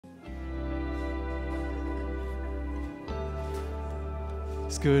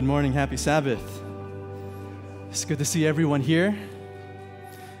Good morning. Happy Sabbath. It's good to see everyone here.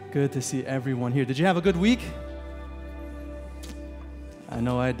 Good to see everyone here. Did you have a good week? I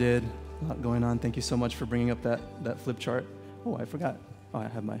know I did. A lot going on. Thank you so much for bringing up that flip chart. Oh, I forgot. Oh, I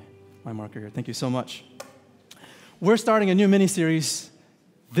have my marker here. Thank you so much. We're starting a new mini-series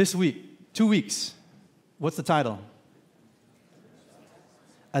this week, 2 weeks. What's the title?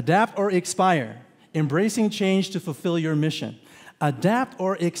 Adapt or Expire, Embracing Change to Fulfill Your Mission. Adapt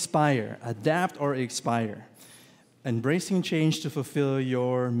or expire. Adapt or expire. Embracing change to fulfill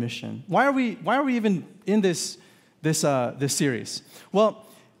your mission. Why are we even in this series? Well,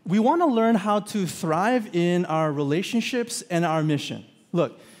 we want to learn how to thrive in our relationships and our mission.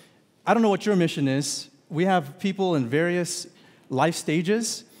 Look, I don't know what your mission is. We have people in various life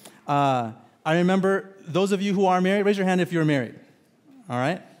stages. I remember those of you who are married, raise your hand if you're married. All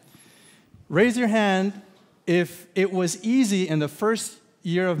right? Raise your hand if it was easy in the first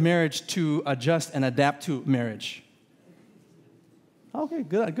year of marriage to adjust and adapt to marriage. Okay,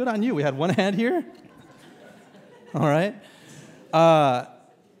 good on you. We had one hand here. All right.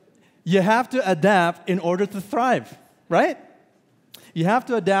 You have to adapt in order to thrive, right? You have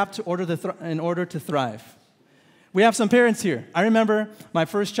to adapt in order to thrive. We have some parents here. I remember my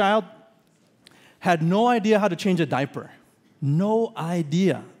first child had no idea how to change a diaper. No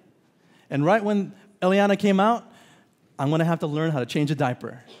idea. And right when Eliana came out, I'm going to have to learn how to change a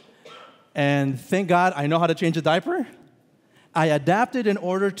diaper. And thank God I know how to change a diaper. I adapted in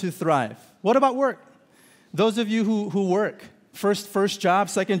order to thrive. What about work? Those of you who work, first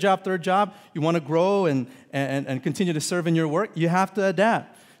job, second job, third job, you want to grow and continue to serve in your work, you have to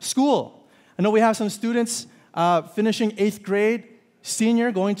adapt. School. I know we have some students finishing 8th grade,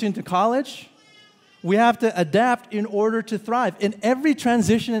 senior, going into college. We have to adapt in order to thrive. In every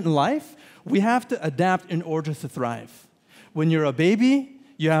transition in life, we have to adapt in order to thrive. When you're a baby,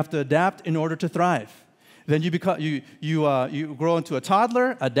 you have to adapt in order to thrive. Then you grow into a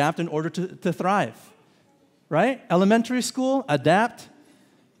toddler, adapt in order to thrive. Right? Elementary school, adapt.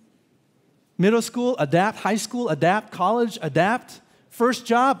 Middle school, adapt. High school, adapt. College, adapt. First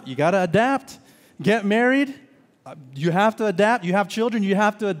job, you got to adapt. Get married, you have to adapt. You have children, you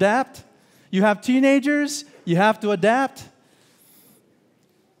have to adapt. You have teenagers, you have to adapt.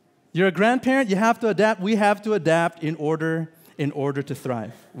 You're a grandparent, you have to adapt. We have to adapt in order to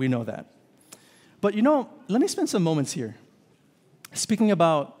thrive. We know that. But let me spend some moments here speaking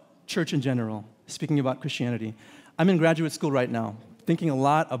about church in general, speaking about Christianity. I'm in graduate school right now, thinking a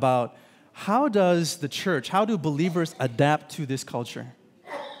lot about how does the church, how do believers adapt to this culture?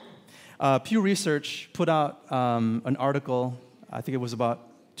 Pew Research put out an article, I think it was about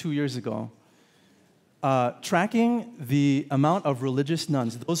 2 years ago, tracking the amount of religious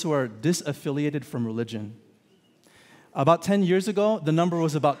nuns, those who are disaffiliated from religion. About 10 years ago, the number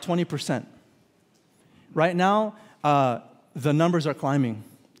was about 20%. Right now, the numbers are climbing.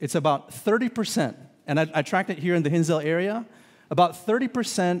 It's about 30%, and I tracked it here in the Hinsdale area. About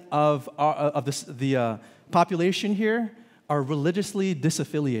 30% of the population here are religiously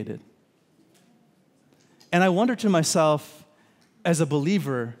disaffiliated. And I wonder to myself, as a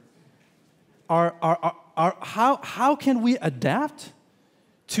believer, how can we adapt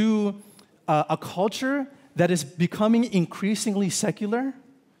to a culture that is becoming increasingly secular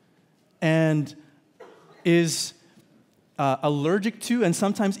and is allergic to and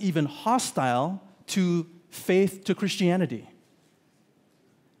sometimes even hostile to faith, to Christianity?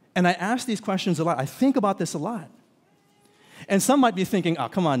 And I ask these questions a lot. I think about this a lot. And some might be thinking, oh,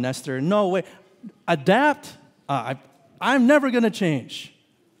 come on, Nestor, no way. Adapt. I'm never going to change.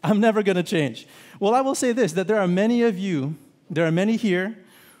 I'm never going to change. Well, I will say this, that there are many here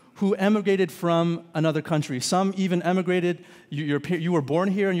who emigrated from another country. Some even emigrated, you were born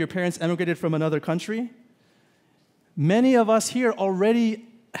here and your parents emigrated from another country. Many of us here already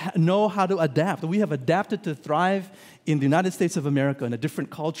know how to adapt. We have adapted to thrive in the United States of America, in a different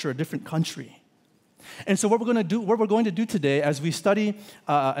culture, a different country. And so what we're going to do today as we study,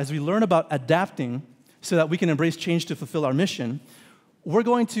 as we learn about adapting so that we can embrace change to fulfill our mission, we're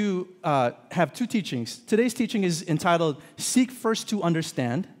going to have two teachings. Today's teaching is entitled, Seek First to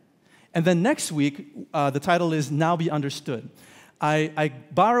Understand. And then next week, the title is Now Be Understood. I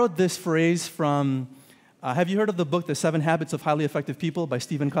borrowed this phrase from, have you heard of the book, The 7 Habits of Highly Effective People by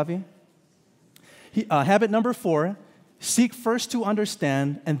Stephen Covey? Habit number 4, seek first to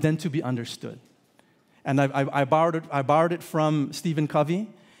understand and then to be understood. And I borrowed it from Stephen Covey.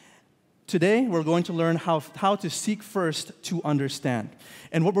 Today, we're going to learn how to seek first to understand.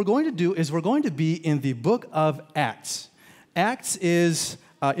 And what we're going to do is we're going to be in the book of Acts. Acts is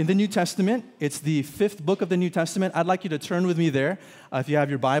in the New Testament. It's the 5th book of the New Testament. I'd like you to turn with me there. If you have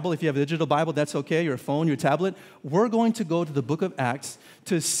your Bible, if you have a digital Bible, that's okay, your phone, your tablet. We're going to go to the book of Acts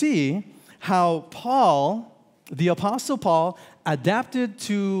to see how Paul, the Apostle Paul, adapted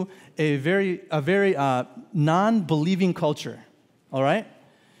to a very non-believing culture, all right?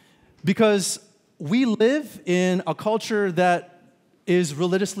 Because we live in a culture that is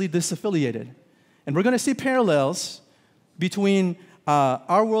religiously disaffiliated. And we're going to see parallels between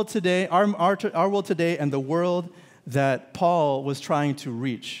our world today, our world today, and the world that Paul was trying to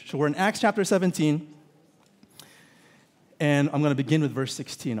reach. So we're in Acts chapter 17, and I'm going to begin with verse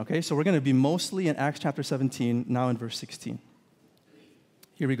 16, okay? So we're going to be mostly in Acts chapter 17, now in verse 16.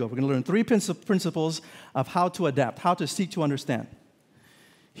 Here we go. We're going to learn 3 principles of how to adapt, how to seek to understand.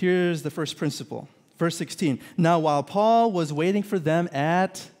 Here's the first principle. Verse 16. Now, while Paul was waiting for them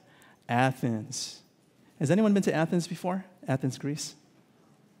at Athens. Has anyone been to Athens before? Athens, Greece?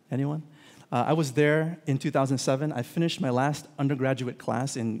 Anyone? I was there in 2007. I finished my last undergraduate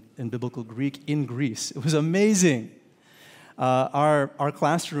class in Biblical Greek in Greece. It was amazing. Our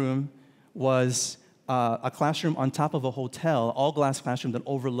classroom was a classroom on top of a hotel, all-glass classroom that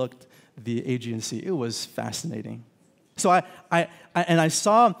overlooked the Aegean Sea. It was fascinating. So I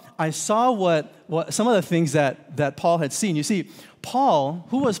saw what some of the things that Paul had seen. You see, Paul,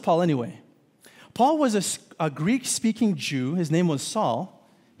 who was Paul anyway? Paul was a Greek-speaking Jew. His name was Saul.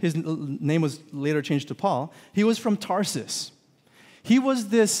 His name was later changed to Paul. He was from Tarsus. He was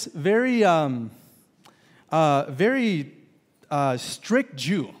this very strict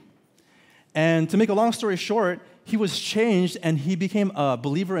Jew. And to make a long story short, he was changed and he became a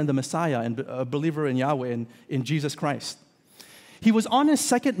believer in the Messiah and a believer in Yahweh and in Jesus Christ. He was on his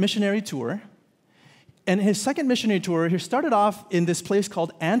second missionary tour. And his second missionary tour, he started off in this place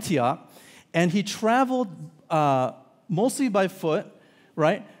called Antioch, and he traveled mostly by foot,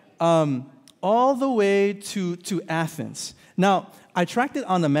 right, all the way to Athens. Now, I tracked it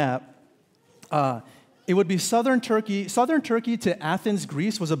on the map. It would be southern Turkey. Southern Turkey to Athens,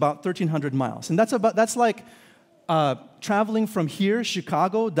 Greece, was about 1,300 miles. And that's like traveling from here,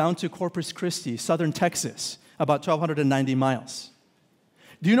 Chicago, down to Corpus Christi, southern Texas, about 1,290 miles.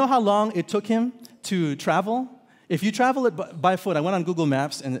 Do you know how long it took him to travel? If you travel it by foot, I went on Google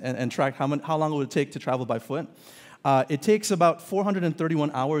Maps and tracked how long it would take to travel by foot. It takes about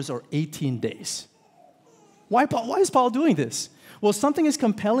 431 hours or 18 days. Why is Paul doing this? Well, something is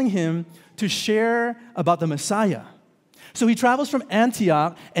compelling him to share about the Messiah. So he travels from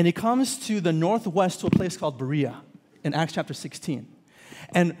Antioch, and he comes to the northwest to a place called Berea in Acts chapter 16.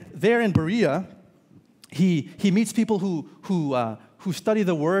 And there in Berea, he meets people who study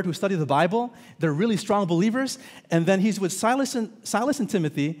the Word, who study the Bible. They're really strong believers. And then he's with Silas and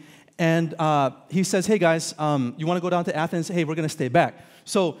Timothy, and he says, hey guys, you want to go down to Athens? Hey, we're going to stay back.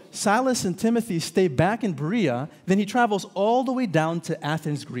 So Silas and Timothy stay back in Berea. Then he travels all the way down to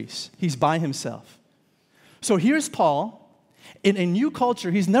Athens, Greece. He's by himself. So here's Paul in a new culture.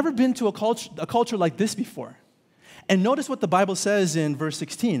 He's never been to a culture like this before. And notice what the Bible says in verse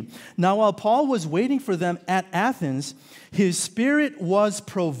 16. Now, while Paul was waiting for them at Athens, his spirit was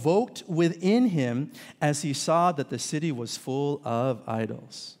provoked within him as he saw that the city was full of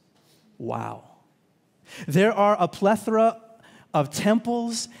idols. Wow. There are a plethora of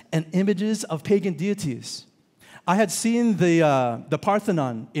temples and images of pagan deities. I had seen the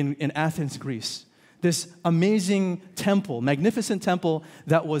Parthenon in Athens, Greece. This amazing temple, magnificent temple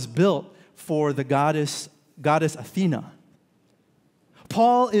that was built for the goddess Athena.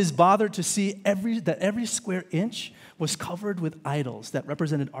 Paul is bothered to see that every square inch was covered with idols that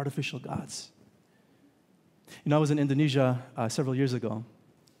represented artificial gods. You know, I was in Indonesia several years ago.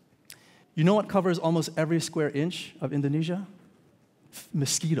 You know what covers almost every square inch of Indonesia?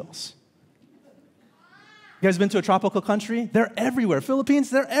 Mosquitoes. You guys been to a tropical country? They're everywhere. Philippines,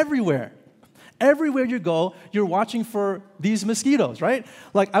 they're everywhere. Everywhere you go, you're watching for these mosquitoes, right?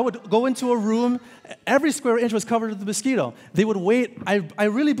 Like I would go into a room, every square inch was covered with a mosquito. They would wait, I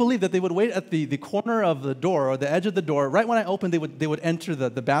really believe that they would wait at the corner of the door or the edge of the door. Right when I opened, they would enter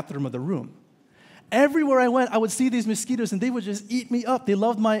the bathroom of the room. Everywhere I went, I would see these mosquitoes and they would just eat me up. They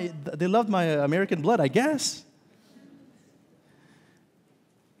loved my American blood, I guess.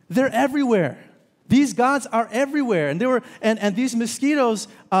 They're everywhere. These gods are everywhere. And these mosquitoes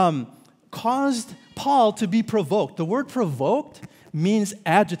caused Paul to be provoked. The word provoked means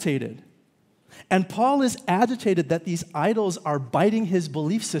agitated. And Paul is agitated that these idols are biting his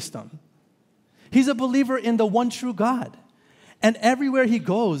belief system. He's a believer in the one true God. And everywhere he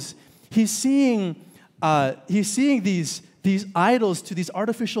goes, he's seeing these idols to these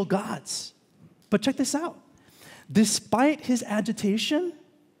artificial gods. But check this out. Despite his agitation,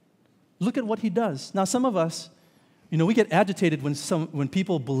 Look at what he does. Now, some of us, we get agitated when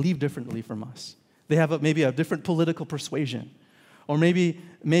people believe differently from us. They have maybe a different political persuasion, or maybe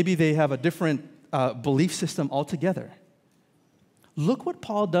they have a different belief system altogether. Look what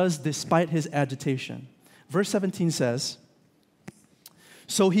Paul does despite his agitation. Verse 17 says,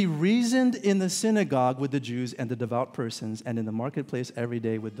 "So he reasoned in the synagogue with the Jews and the devout persons, and in the marketplace every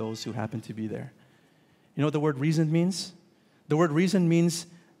day with those who happened to be there." You know what the word reason means? The word reason means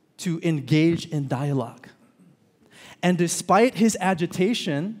to engage in dialogue. And despite his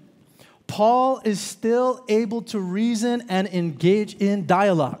agitation, Paul is still able to reason and engage in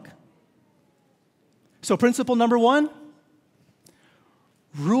dialogue. So principle number 1,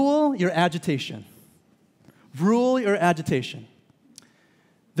 rule your agitation. Rule your agitation.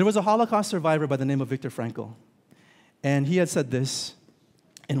 There was a Holocaust survivor by the name of Viktor Frankl, and he had said this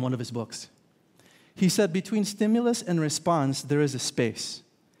in one of his books. He said, between stimulus and response, there is a space.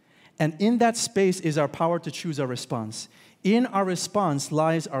 And in that space is our power to choose our response. In our response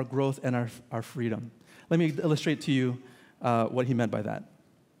lies our growth and our freedom. Let me illustrate to you what he meant by that.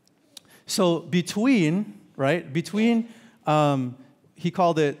 So between, he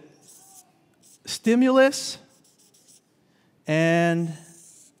called it stimulus and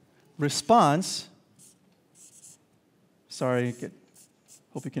response. Sorry,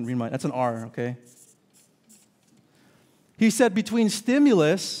 hope you can read that's an R, okay? He said between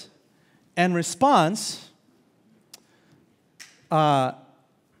stimulus and response,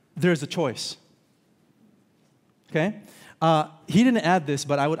 there's a choice. Okay? He didn't add this,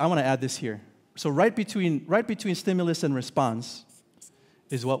 but I want to add this here. So right between stimulus and response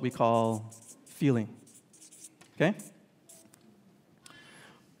is what we call feeling. Okay?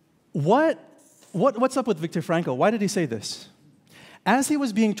 What's up with Viktor Frankl? Why did he say this? As he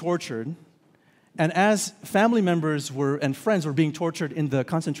was being tortured, and as family members and friends were being tortured in the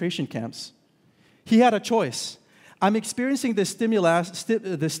concentration camps, he had a choice. I'm experiencing the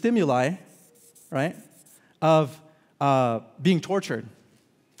stimuli, right, of being tortured.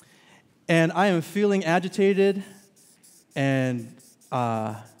 And I am feeling agitated and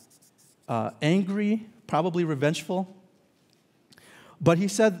angry, probably revengeful. But he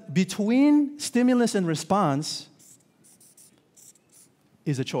said between stimulus and response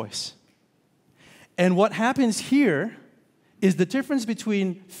is a choice. And what happens here is the difference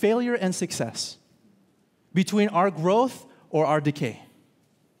between failure and success, between our growth or our decay.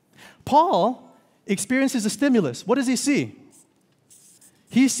 Paul experiences a stimulus. What does he see?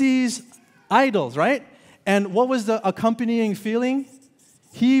 He sees idols, right? And what was the accompanying feeling?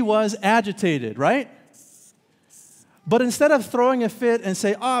 He was agitated, right? But instead of throwing a fit and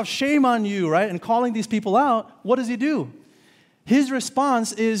say, "Oh, shame on you," right, and calling these people out, what does he do? His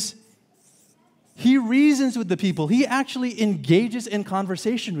response is he reasons with the people. He actually engages in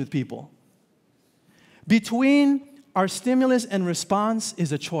conversation with people. Between our stimulus and response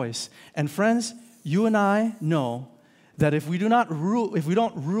is a choice. And friends, you and I know that if we don't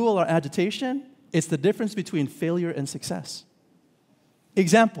rule our agitation, it's the difference between failure and success.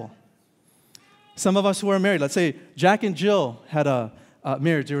 Example. Some of us who are married, let's say Jack and Jill had a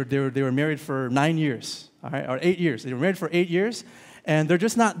marriage. They were married for 9 years, all right, or 8 years. They were married for 8 years, and they're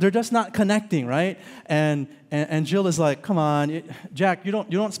just not connecting, right? And Jill is like, "Come on, Jack, you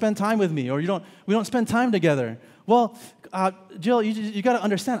don't spend time with me, or we don't spend time together." Well, Jill, you got to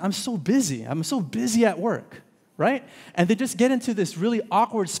understand, I'm so busy. I'm so busy at work, right? And they just get into this really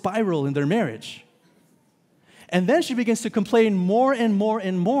awkward spiral in their marriage. And then she begins to complain more and more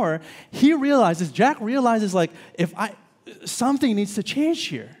and more. Jack realizes, like, something needs to change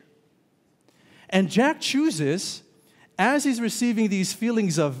here. And Jack chooses, as he's receiving these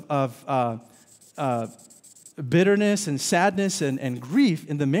feelings of bitterness and sadness and grief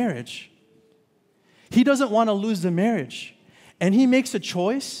in the marriage, he doesn't want to lose the marriage. And he makes a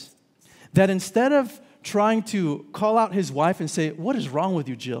choice that instead of trying to call out his wife and say, "What is wrong with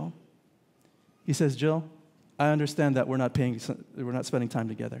you, Jill?" he says, "Jill, I understand that we're not spending time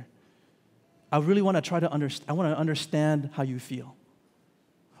together. I really want to I want to understand how you feel."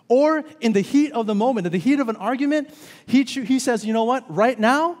 Or in the heat of the moment, in the heat of an argument, he says, "You know what? Right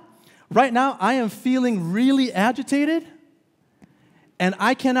now, I am feeling really agitated, and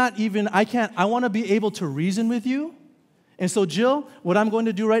I want to be able to reason with you. And so, Jill, what I'm going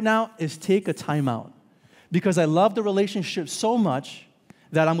to do right now is take a time out, because I love the relationship so much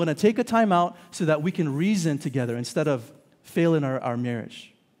that I'm going to take a time out so that we can reason together instead of failing our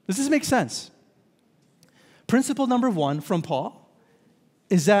marriage." Does this make sense? Principle number 1 from Paul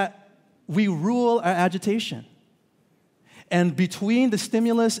is that we rule our agitation. And between the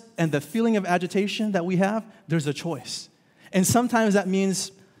stimulus and the feeling of agitation that we have, there's a choice. And sometimes that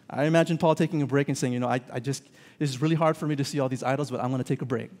means I imagine Paul taking a break and saying, it's really hard for me to see all these idols, but I'm going to take a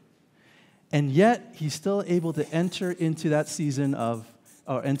break. And yet, he's still able to enter into that season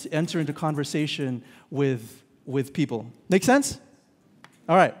and to enter into conversation with people. Make sense?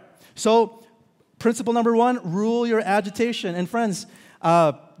 All right. So, principle number 1, rule your agitation. And friends,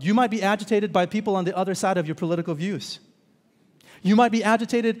 you might be agitated by people on the other side of your political views. You might be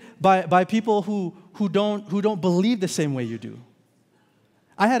agitated by people who don't believe the same way you do.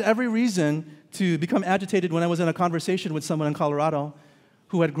 I had every reason to become agitated when I was in a conversation with someone in Colorado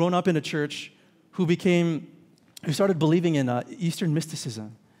who had grown up in a church, who started believing in Eastern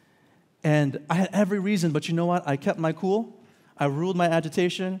mysticism. And I had every reason, but you know what? I kept my cool, I ruled my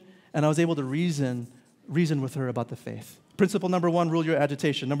agitation, and I was able to reason with her about the faith. Principle number 1, rule your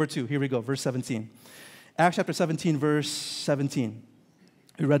agitation. Number 2, here we go, verse 17. Acts chapter 17, verse 17.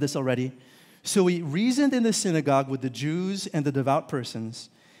 We read this already. So he reasoned in the synagogue with the Jews and the devout persons,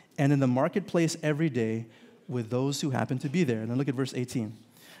 and in the marketplace every day with those who happened to be there. And then look at verse 18.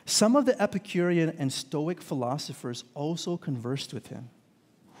 Some of the Epicurean and Stoic philosophers also conversed with him.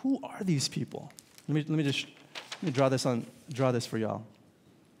 Who are these people? Let me draw this for y'all.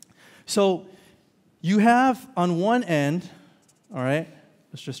 So you have on one end, all right,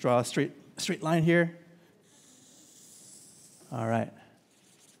 let's just draw a straight line here. All right.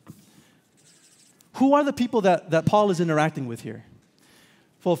 Who are the people that Paul is interacting with here?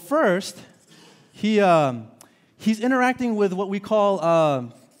 Well, first, he's interacting with what we call,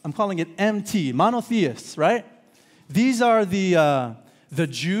 I'm calling it MT, monotheists, right? These are the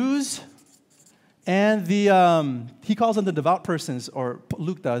Jews and he calls them the devout persons, or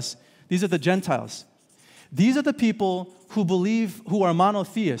Luke does. These are the Gentiles. These are the people who are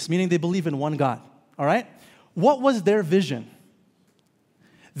monotheists, meaning they believe in one God, all right? What was their vision?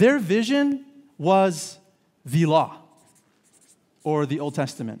 Their vision was the law or the Old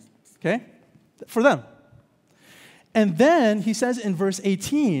Testament, okay? For them. And then he says in verse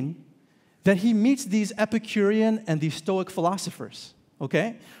 18 that he meets these Epicurean and these Stoic philosophers,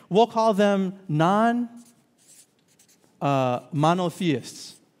 okay? We'll call them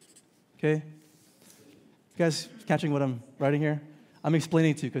monotheists, okay? You guys catching what I'm writing here? I'm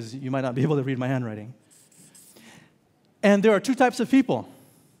explaining to you because you might not be able to read my handwriting. And there are 2 types of people.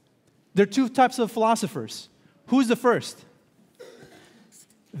 There are 2 types of philosophers. Who's the first?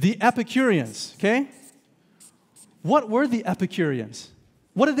 The Epicureans, okay? What were the Epicureans?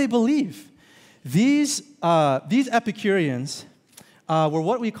 What did they believe? These Epicureans were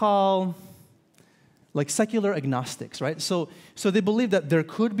what we call like secular agnostics, right? So they believed that there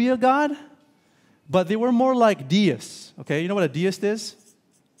could be a God, but they were more like deists, okay? You know what a deist is?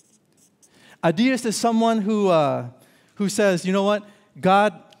 A deist is someone who says, you know what?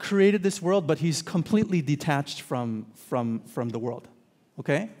 God created this world, but he's completely detached from the world,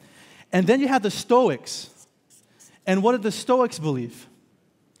 okay? And then you have the Stoics. And what did the Stoics believe?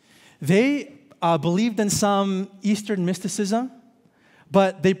 They believed in some Eastern mysticism,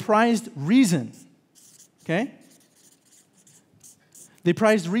 but they prized reason, okay? They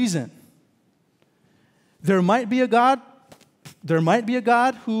prized reason. There might be a God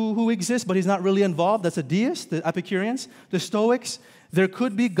who exists, but he's not really involved. That's a deist, the Epicureans. The Stoics, there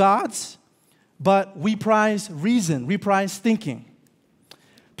could be gods, but we prize reason, we prize thinking.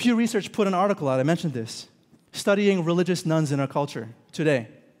 Pew Research put an article out, I mentioned this, studying religious nuns in our culture today.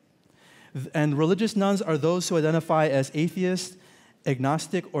 And religious nuns are those who identify as atheist,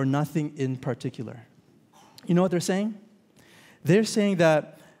 agnostic, or nothing in particular. You know what they're saying? They're saying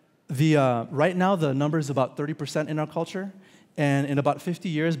that right now the number is about 30% in our culture, and in about 50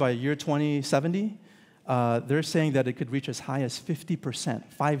 years, by year 2070, they're saying that it could reach as high as 50%,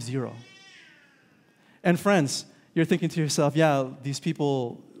 50. And friends, you're thinking to yourself, yeah, these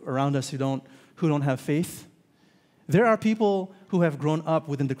people around us who don't have faith. There are people who have grown up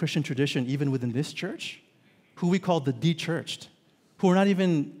within the Christian tradition, even within this church, who we call the de-churched, who are not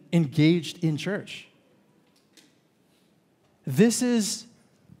even engaged in church. This is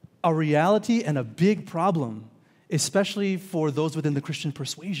a reality and a big problem, especially for those within the Christian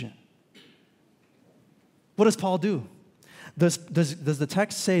persuasion. What does Paul do? Does the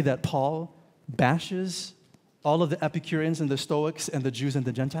text say that Paul bashes all of the Epicureans and the Stoics and the Jews and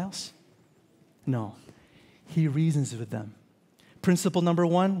the Gentiles? No. He reasons with them. Principle number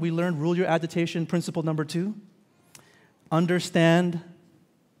 1, we learned, rule your agitation. Principle number 2, understand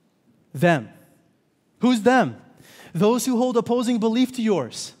them. Who's them? Those who hold opposing belief to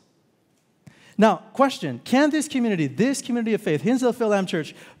yours. Now, question, can this community of faith, Hinsdale Fil-am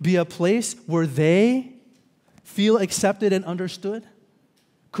Church, be a place where they feel accepted and understood?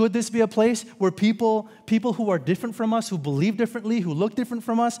 Could this be a place where people who are different from us, who believe differently, who look different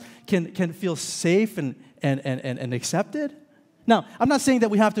from us, can feel safe and accepted? Now, I'm not saying that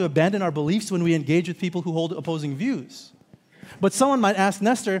we have to abandon our beliefs when we engage with people who hold opposing views. But someone might ask,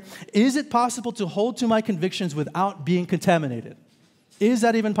 Nestor, is it possible to hold to my convictions without being contaminated? Is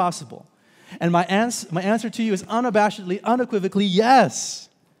that even possible? And my answer to you is unabashedly, unequivocally, yes.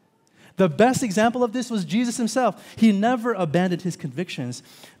 The best example of this was Jesus himself. He never abandoned his convictions,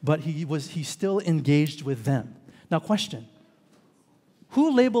 but he still engaged with them. Now, question,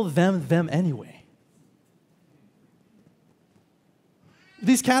 who labeled them anyway?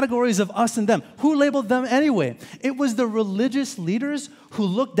 These categories of us and them, who labeled them anyway? It was the religious leaders who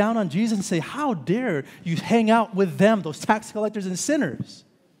looked down on Jesus and say, how dare you hang out with them, those tax collectors and sinners?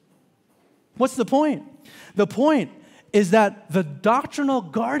 What's the point? The point is that the doctrinal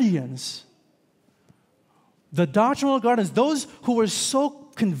guardians, those who were so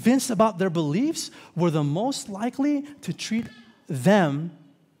convinced about their beliefs, were the most likely to treat them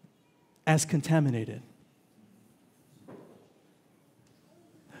as contaminated.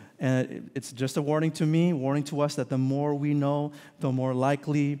 And it's just a warning to us that the more we know, the more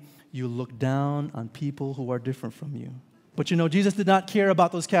likely you look down on people who are different from you. But you know, Jesus did not care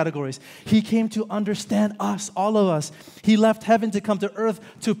about those categories. He came to understand us, all of us. He left heaven to come to earth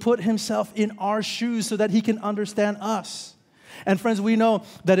to put himself in our shoes so that he can understand us. And friends, we know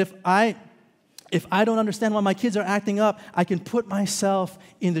that if I don't understand why my kids are acting up, I can put myself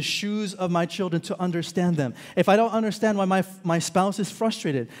in the shoes of my children to understand them. If I don't understand why my spouse is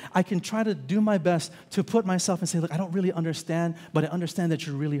frustrated, I can try to do my best to put myself and say, look, I don't really understand, but I understand that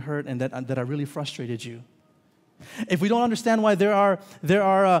you're really hurt and that I really frustrated you. If we don't understand why there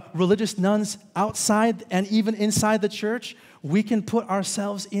are religious nuns outside and even inside the church, we can put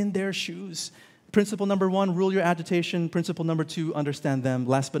ourselves in their shoes. Principle number 1, rule your agitation. Principle number 2, understand them.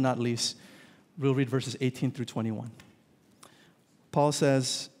 Last but not least, we'll read verses 18 through 21. Paul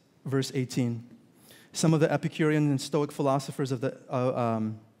says, verse 18, some of the Epicurean and Stoic philosophers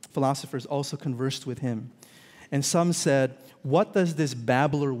also conversed with him. And some said, what does this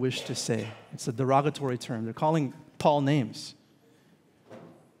babbler wish to say? It's a derogatory term. They're calling Paul names.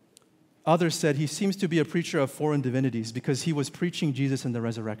 Others said, he seems to be a preacher of foreign divinities because he was preaching Jesus and the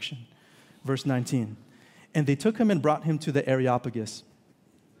resurrection. Verse 19, and they took him and brought him to the Areopagus,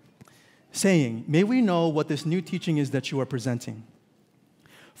 saying, may we know what this new teaching is that you are presenting?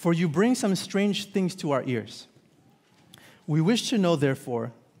 For you bring some strange things to our ears. We wish to know,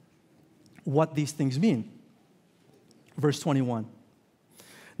 therefore, what these things mean. Verse 21,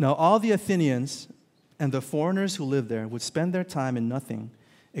 now all the Athenians and the foreigners who lived there would spend their time in nothing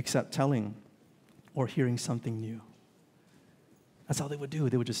except telling or hearing something new. That's all they would do.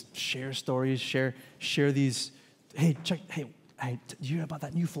 They would just share stories, share these, hey, did you hear about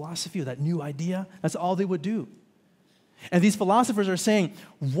that new philosophy or that new idea? That's all they would do. And these philosophers are saying,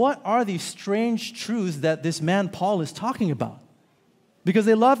 what are these strange truths that this man Paul is talking about? Because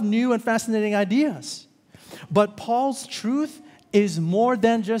they love new and fascinating ideas. But Paul's truth is more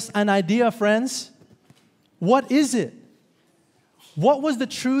than just an idea, friends. What is it? What was the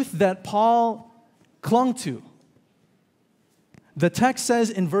truth that Paul clung to? The text says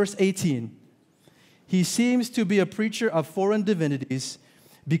in verse 18, he seems to be a preacher of foreign divinities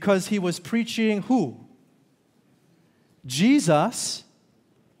because he was preaching who? Jesus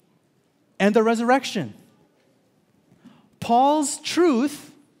and the resurrection. Paul's truth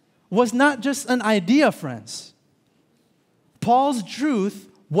was not just an idea, friends. Paul's truth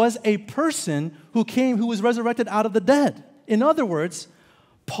was a person who was resurrected out of the dead. In other words,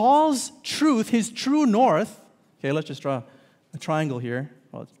 Paul's truth, his true north, okay, let's just draw a triangle here.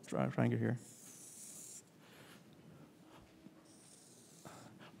 Well, let's draw a triangle here.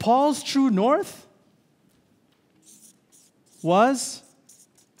 Paul's true north was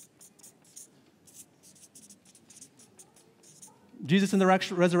Jesus in the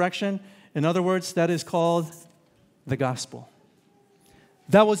resurrection. In other words, that is called the gospel.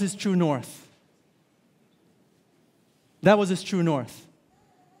 That was his true north. That was his true north.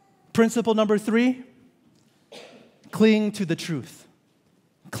 Principle number 3, cling to the truth.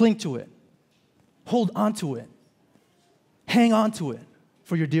 Cling to it. Hold on to it. Hang on to it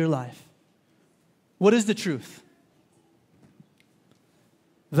for your dear life. What is the truth?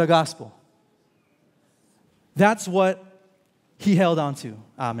 The gospel. That's what he held on to.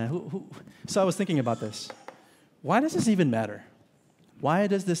 Ah, man. So I was thinking about this. Why does this even matter? Why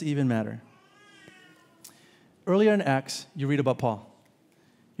does this even matter? Earlier in Acts, you read about Paul.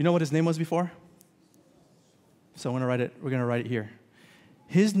 You know what his name was before? So I'm going to write it. We're going to write it here.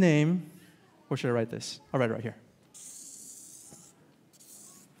 His name, where should I write this? I'll write it right here.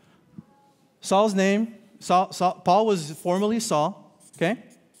 Saul's name, Paul was formerly Saul, okay?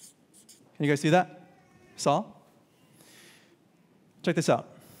 Can you guys see that? Saul. Check this out.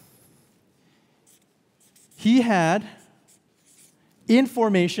 He had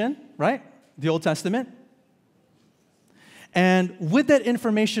information, right? The Old Testament. And with that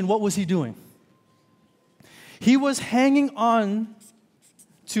information, what was he doing? He was hanging on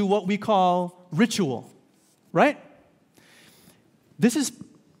to what we call ritual, right? This is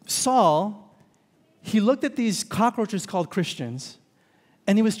Saul. He looked at these cockroaches called Christians,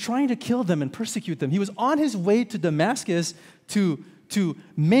 and he was trying to kill them and persecute them. He was on his way to Damascus to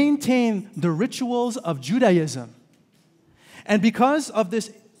maintain the rituals of Judaism. And because of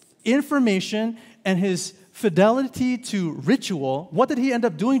this information and his fidelity to ritual, what did he end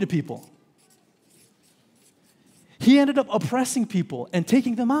up doing to people? He ended up oppressing people and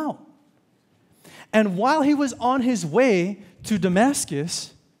taking them out. And while he was on his way to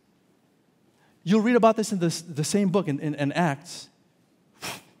Damascus, you'll read about this in the same book in Acts.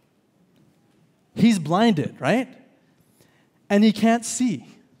 He's blinded, right? And he can't see.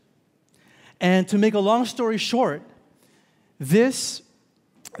 And to make a long story short, this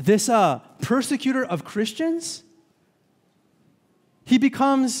persecutor of Christians, he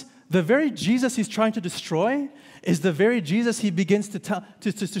becomes the very Jesus he's trying to destroy is the very Jesus he begins to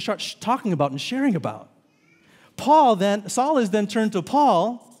start talking about and sharing about. Saul is then turned to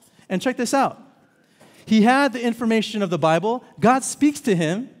Paul, and check this out. He had the information of the Bible. God speaks to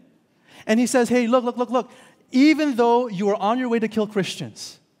him, and he says, hey, look. Even though you are on your way to kill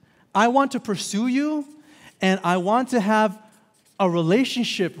Christians, I want to pursue you, and I want to have a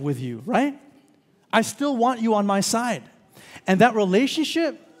relationship with you, right? I still want you on my side. And that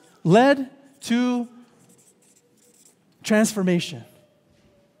relationship led to transformation.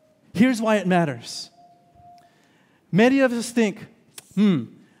 Here's why it matters. Many of us think,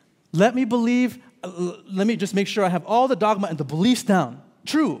 let me just make sure I have all the dogma and the beliefs down.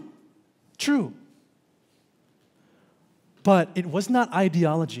 True. But it was not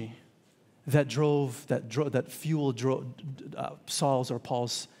ideology that fueled Saul's or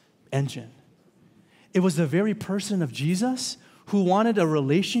Paul's engine. It was the very person of Jesus who wanted a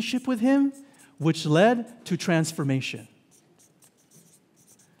relationship with him, which led to transformation.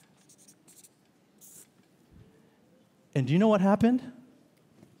 And do you know what happened?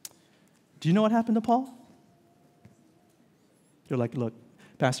 Do you know what happened to Paul? You're like, look,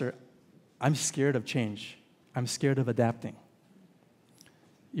 Pastor, I'm scared of change. I'm scared of adapting.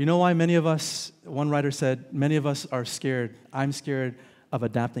 You know why many of us, one writer said, many of us are scared. I'm scared of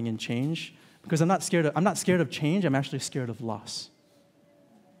adapting and change because I'm not scared of change, I'm actually scared of loss.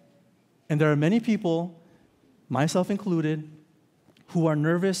 And there are many people, myself included, who are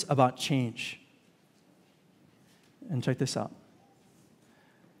nervous about change. And check this out.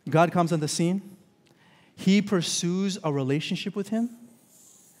 God comes on the scene. He pursues a relationship with him.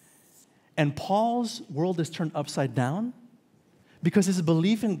 And Paul's world is turned upside down because his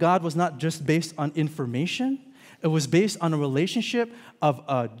belief in God was not just based on information. It was based on a relationship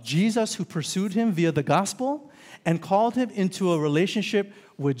of Jesus who pursued him via the gospel and called him into a relationship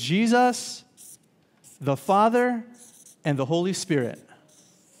with Jesus, the Father, and the Holy Spirit.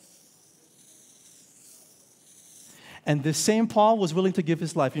 And this same Paul was willing to give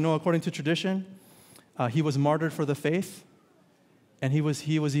his life. You know, according to tradition, he was martyred for the faith, and he was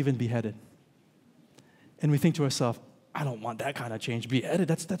even beheaded. And we think to ourselves, I don't want that kind of change. Beheaded,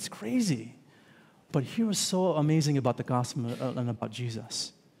 that's crazy. But here was so amazing about the gospel and about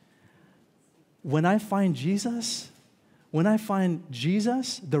Jesus. When I find Jesus,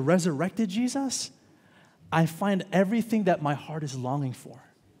 the resurrected Jesus, I find everything that my heart is longing for.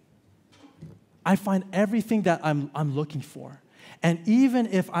 I find everything that I'm looking for. And even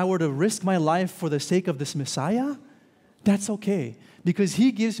if I were to risk my life for the sake of this Messiah, that's okay. Because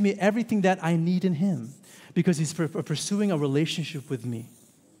he gives me everything that I need in him. Because he's pursuing a relationship with me.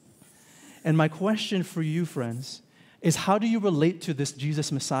 And my question for you, friends, is how do you relate to this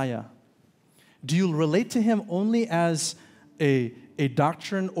Jesus Messiah? Do you relate to him only as a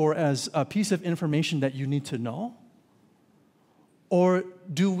doctrine or as a piece of information that you need to know? Or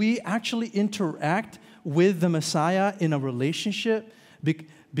do we actually interact with the Messiah in a relationship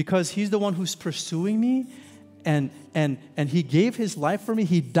because he's the one who's pursuing me and he gave his life for me,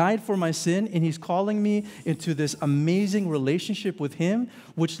 he died for my sin, and he's calling me into this amazing relationship with him,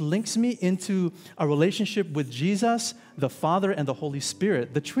 which links me into a relationship with Jesus, the Father, and the Holy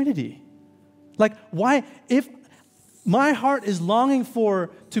Spirit, the Trinity. Like, why, if my heart is longing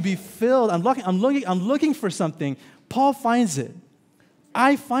to be filled, I'm looking for something, Paul finds it.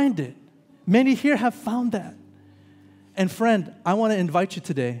 I find it. Many here have found that. And friend, I want to invite you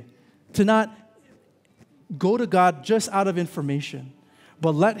today to not go to God just out of information,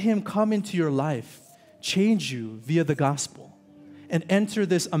 but let Him come into your life, change you via the gospel, and enter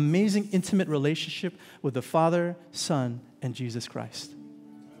this amazing intimate relationship with the Father, Son, and Jesus Christ.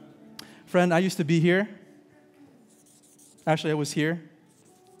 Friend, I used to be here. Actually, I was here,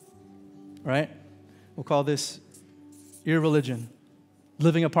 right? We'll call this irreligion,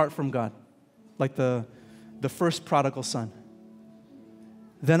 living apart from God, like the first prodigal son.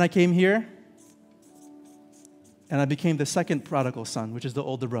 Then I came here, and I became the second prodigal son, which is the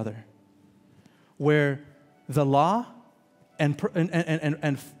older brother, where the law and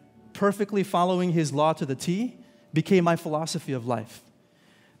perfectly following His law to the T became my philosophy of life.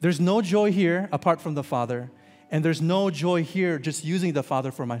 There's no joy here apart from the Father, and there's no joy here just using the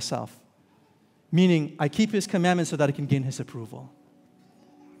Father for myself. Meaning, I keep His commandments so that I can gain His approval.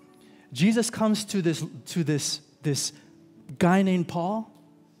 Jesus comes to this guy named Paul,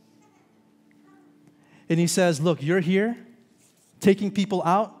 and he says, look, you're here, taking people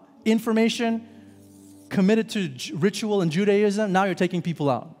out, information, committed to ritual and Judaism, now you're taking people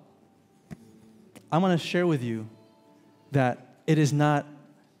out. I want to share with you that it is not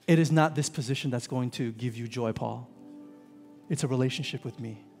this position that's going to give you joy, Paul. It's a relationship with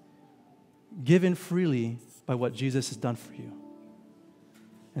me, given freely by what Jesus has done for you.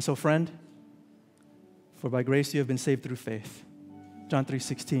 And so, friend, for by grace you have been saved through faith. John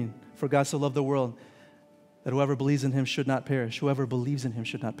 3:16, for God so loved the world that whoever believes in Him should not perish. Whoever believes in Him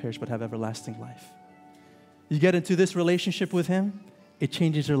should not perish but have everlasting life. You get into this relationship with Him, it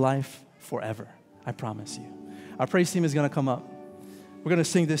changes your life forever. I promise you. Our praise team is going to come up. We're going to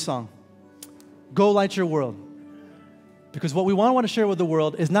sing this song, Go Light Your World. Because what we want to share with the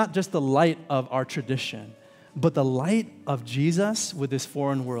world is not just the light of our tradition, but the light of Jesus with this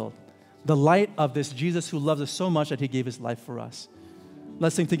foreign world. The light of this Jesus who loves us so much that He gave His life for us.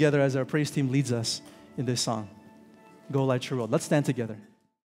 Let's sing together as our praise team leads us in this song, Go Light Your World. Let's stand together.